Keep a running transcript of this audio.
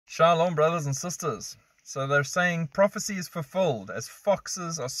Shalom, brothers and sisters. So they're saying prophecy is fulfilled as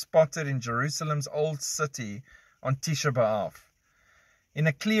foxes are spotted in Jerusalem's old city on Tisha B'Av. In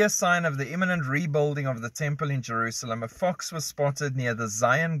a clear sign of the imminent rebuilding of the temple in Jerusalem, a fox was spotted near the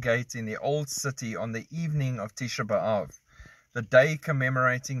Zion gate in the old city on the evening of Tisha B'Av, the day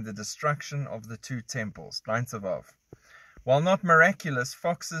commemorating the destruction of the two temples, 9th of Av. While not miraculous,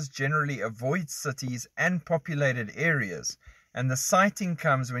 foxes generally avoid cities and populated areas, and the sighting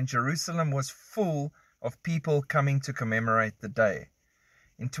comes when Jerusalem was full of people coming to commemorate the day.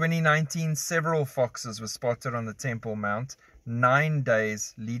 In 2019, several foxes were spotted on the Temple Mount, 9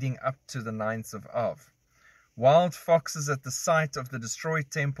 days leading up to the 9th of Av. Wild foxes at the site of the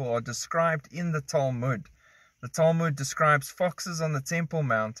destroyed temple are described in the Talmud. The Talmud describes foxes on the Temple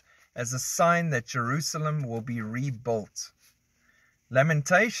Mount as a sign that Jerusalem will be rebuilt.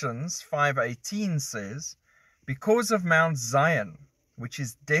 Lamentations 5:18 says, "Because of Mount Zion, which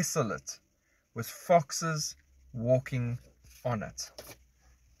is desolate, with foxes walking on it."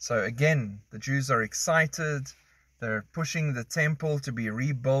 So again, the Jews are excited. They're pushing the temple to be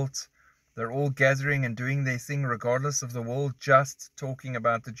rebuilt. They're all gathering and doing their thing regardless of the world just talking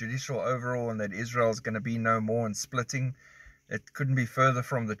about the judicial overall and that Israel is going to be no more and splitting. It couldn't be further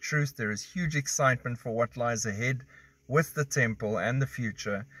from the truth. There is huge excitement for what lies ahead with the temple and the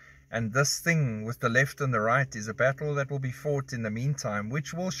future. And this thing with the left and the right is a battle that will be fought in the meantime,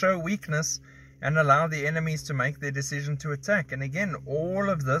 which will show weakness and allow the enemies to make their decision to attack. And again, all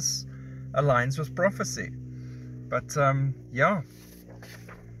of this aligns with prophecy. But yeah,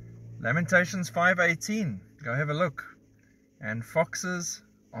 Lamentations 5:18, go have a look. And foxes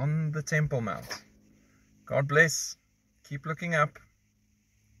on the Temple Mount. God bless. Keep looking up.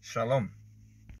 Shalom.